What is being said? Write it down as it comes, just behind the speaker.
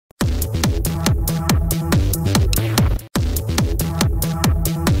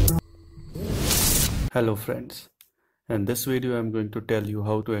Hello friends, in this video I'm going to tell you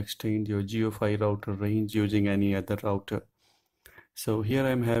how to extend your Jiofi router range using any other router. So here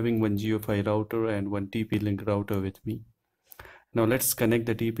I'm having one Jiofi router and one TP-Link router with me. Now let's connect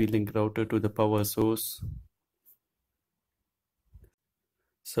the TP-Link router to the power source.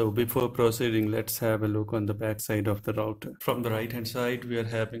 So before proceeding, let's have a look on the back side of the router. From the right hand side we are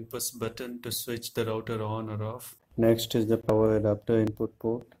having push button to switch the router on or off. Next is the power adapter input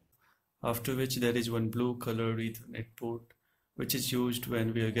port. After which there is one blue color Ethernet port which is used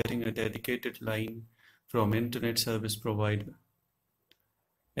when we are getting a dedicated line from internet service provider.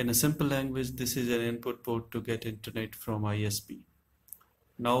 In a simple language, this is an input port to get internet from ISP.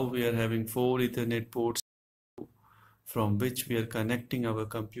 Now we are having 4 Ethernet ports from which we are connecting our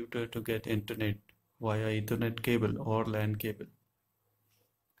computer to get internet via Ethernet cable or LAN cable.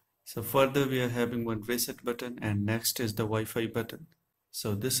 So further we are having one reset button and next is the Wi-Fi button.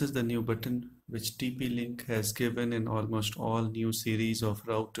 So this is the new button which TP-Link has given in almost all new series of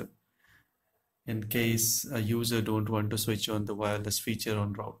router in case a user don't want to switch on the wireless feature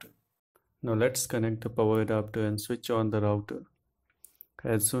on router. Now let's connect the power adapter and switch on the router.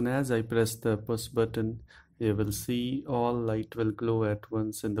 As soon as I press the push button, you will see all light will glow at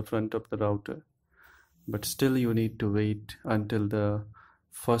once in the front of the router. But still you need to wait until the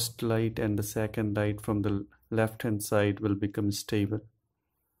first light and the second light from the left hand side will become stable.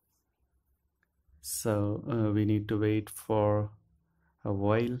 So we need to wait for a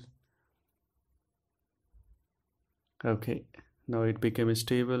while. Okay, now it became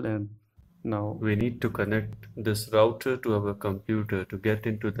stable and now we need to connect this router to our computer to get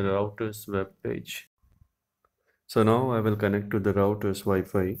into the router's web page. So now I will connect to the router's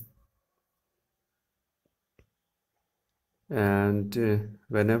Wi-Fi. And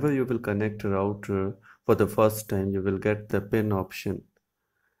whenever you will connect a router for the first time, you will get the pin option,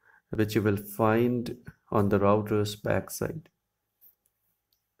 which you will find on the router's backside.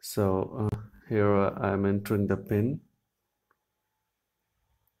 So here I am entering the pin.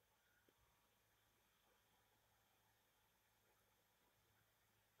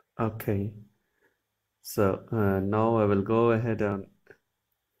 Okay, so now I will go ahead and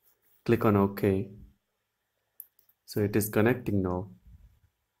click on OK. So it is connecting now.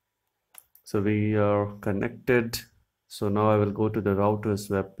 So we are connected. So now I will go to the router's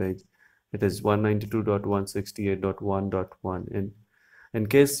web page. It is 192.168.1.1. In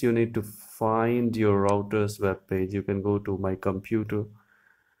case you need to find your router's web page, you can go to my computer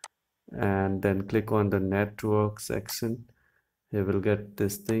and then click on the network section. You will get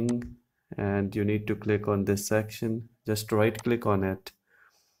this thing and you need to click on this section. Just right click on it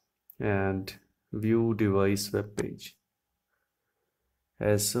and view device web page.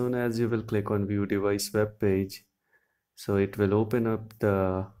 As soon as you will click on view device web page, so it will open up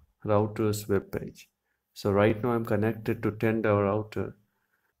the router's web page. So right now I'm connected to Tinder router.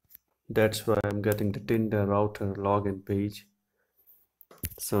 That's why I'm getting the Tinder router login page.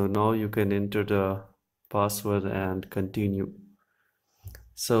 So now you can enter the password and continue.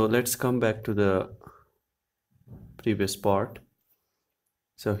 So let's come back to the previous part.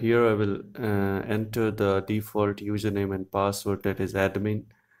 So here I will enter the default username and password, that is admin,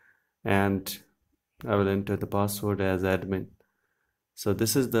 and I will enter the password as admin. So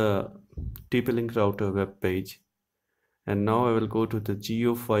this is the TP-Link router web page, and now I will go to the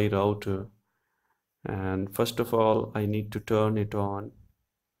Jiofi router, and first of all I need to turn it on.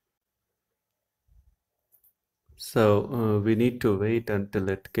 So we need to wait until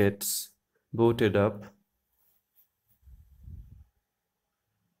it gets booted up.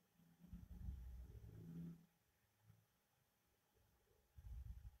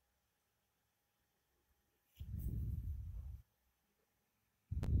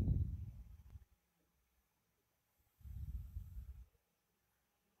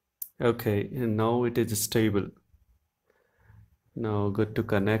 Okay, and now it is stable. Now good to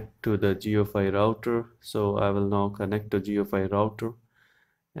connect to the Jiofi router. So I will now connect to Jiofi router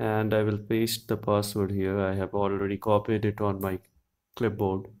and I will paste the password here. I have already copied it on my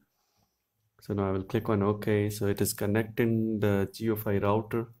clipboard. So now I will click on OK. So it is connecting the Jiofi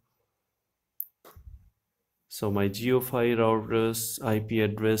router. So my Jiofi router's IP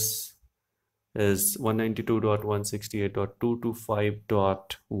address is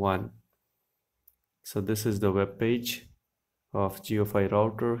 192.168.225.1. So this is the web page of Jiofi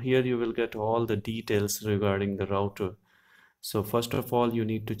router. Here you will get all the details regarding the router. So first of all, you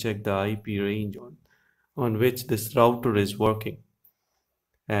need to check the IP range on which this router is working,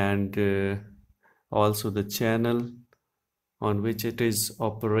 and also the channel on which it is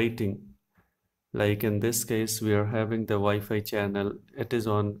operating. Like in this case, we are having the Wi-Fi channel. It is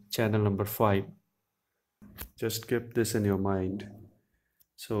on channel number 5. Just keep this in your mind.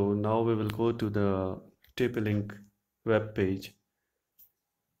 So now we will go to the TP-Link web page.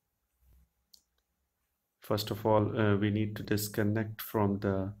 First of all, we need to disconnect from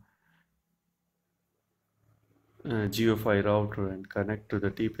the Jiofi router and connect to the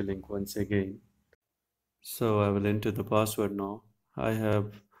TP-Link once again. So I will enter the password now. I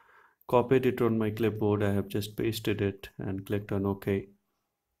have copied it on my clipboard. I have just pasted it and clicked on OK.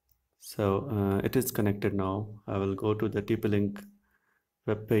 So it is connected now. I will go to the TP-Link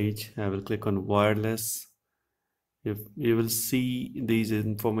web page. I will click on wireless. If you will see these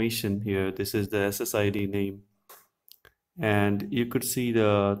information here, this is the SSID name, and you could see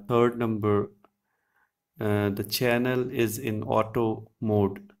the third number. The channel is in auto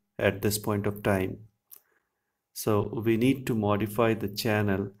mode at this point of time. So we need to modify the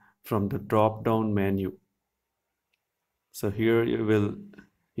channel from the drop down menu. So here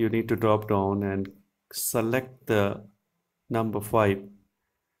you need to drop down and select the number 5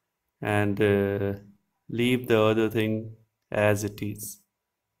 and leave the other thing as it is.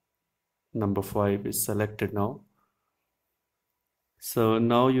 Number 5 is selected now. So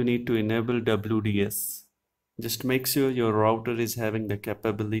now you need to enable WDS. Just make sure your router is having the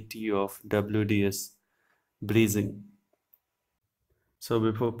capability of WDS breezing. So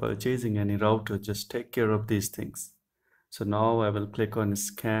before purchasing any router, just take care of these things. So now I will click on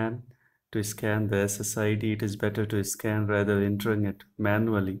scan. To scan the SSID, it is better to scan rather than entering it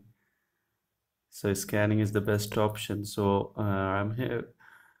manually. So scanning is the best option. So I'm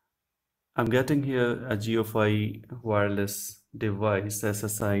getting here a Jiofi wireless device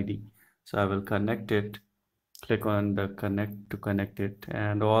SSID. So I will connect it, click on the connect to connect it,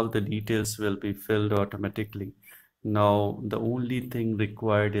 and all the details will be filled automatically. Now the only thing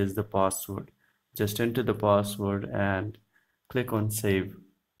required is the password. Just enter the password and click on save.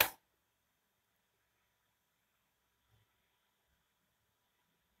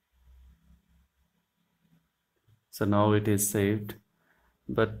 So now it is saved,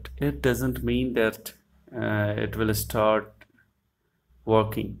 but it doesn't mean that it will start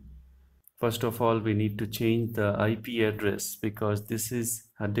working. First of all, we need to change the IP address because this is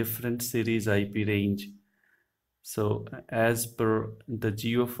a different series IP range. So as per the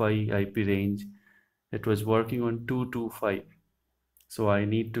Jiofi IP range, it was working on 225. So I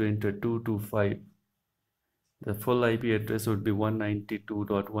need to enter 225. The full IP address would be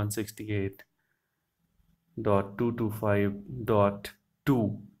 192.168.225.2.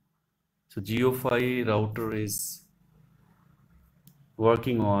 So Jiofi router is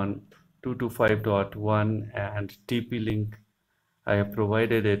working on 225.1 and TP-Link I have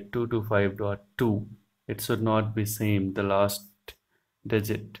provided it 225.2. It should not be same the last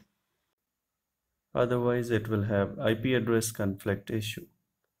digit. Otherwise it will have IP address conflict issue.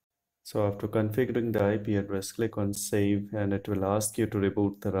 So after configuring the IP address, click on save and it will ask you to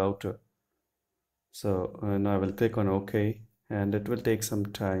reboot the router. So now I will click on OK and it will take some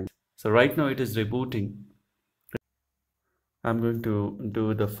time. So right now it is rebooting. I'm going to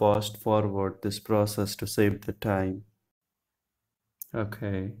do the fast forward this process to save the time.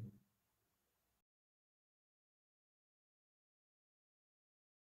 Okay.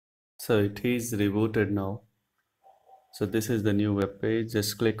 So it is rebooted now. So this is the new web page.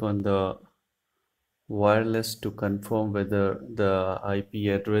 Just click on the wireless to confirm whether the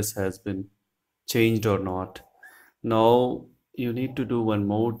IP address has been changed or not. Now you need to do one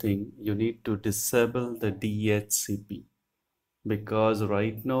more thing. You need to disable the DHCP because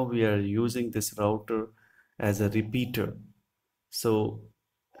right now we are using this router as a repeater. So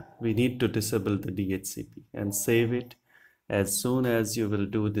we need to disable the DHCP and save it. As soon as you will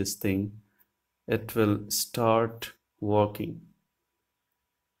do this thing, it will start working.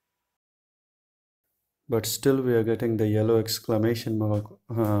 But still we are getting the yellow exclamation mark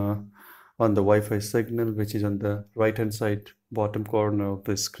on the Wi-Fi signal, which is on the right hand side bottom corner of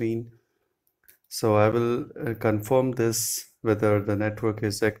the screen. So I will confirm this whether the network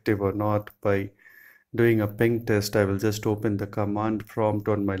is active or not by doing a ping test. I will just open the command prompt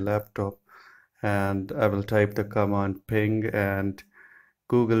on my laptop and I will type the command ping and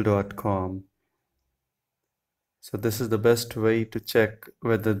google.com. So this is the best way to check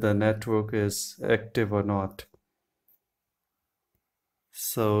whether the network is active or not.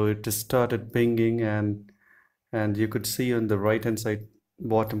 So it started pinging and you could see on the right hand side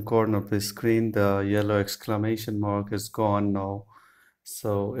bottom corner of the screen the yellow exclamation mark is gone now.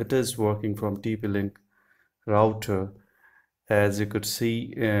 So it is working from TP-Link router. As you could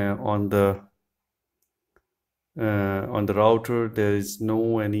see on the router there is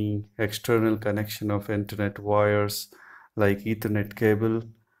no any external connection of internet wires like Ethernet cable.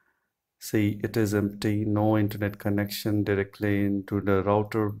 See, it is empty, no internet connection directly into the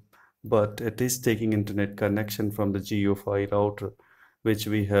router, but it is taking internet connection from the Jiofi router, which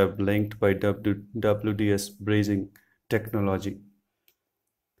we have linked by WDS bridging technology.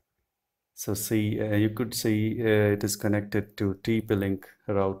 So see, you could see it is connected to TP-Link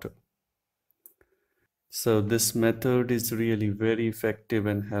router. So this method is really very effective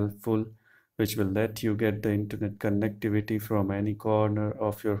and helpful, which will let you get the internet connectivity from any corner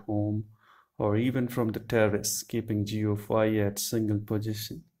of your home or even from the terrace, keeping Geo-Fi at single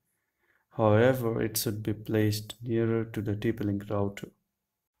position. However, it should be placed nearer to the TP-Link router.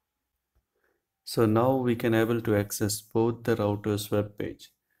 So now we can able to access both the router's web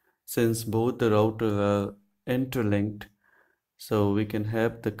page. Since both the routers are interlinked, so we can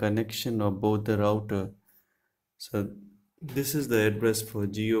have the connection of both the router. So this is the address for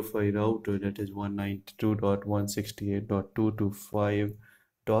Geo-Fi router, that is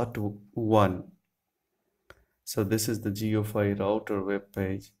 192.168.225.1. So this is the Geo-Fi router web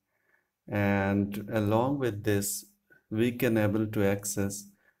page, and along with this we can able to access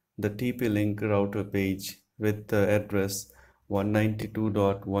the TP-Link router page with the address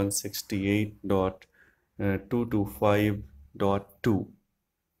 192.168.225.2.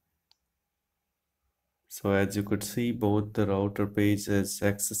 So as you could see, both the router page is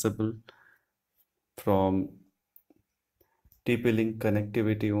accessible from TP-Link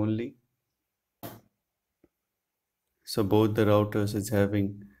connectivity only. So both the routers is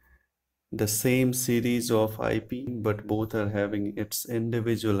having the same series of IP, but both are having its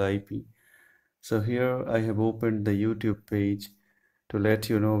individual IP. So here I have opened the YouTube page to let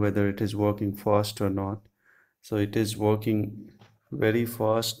you know whether it is working fast or not. So it is working very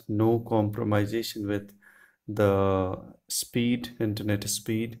fast, no compromisation with the speed, internet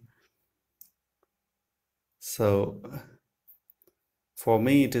speed. So for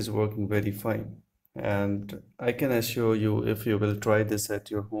me it is working very fine, and I can assure you, if you will try this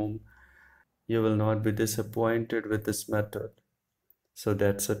at your home, you will not be disappointed with this method. So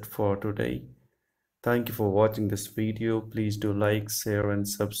that's it for today. Thank you for watching this video. Please do like, share and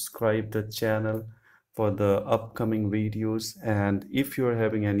subscribe the channel for the upcoming videos, and if you are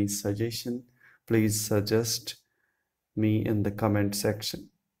having any suggestion, please suggest me in the comment section.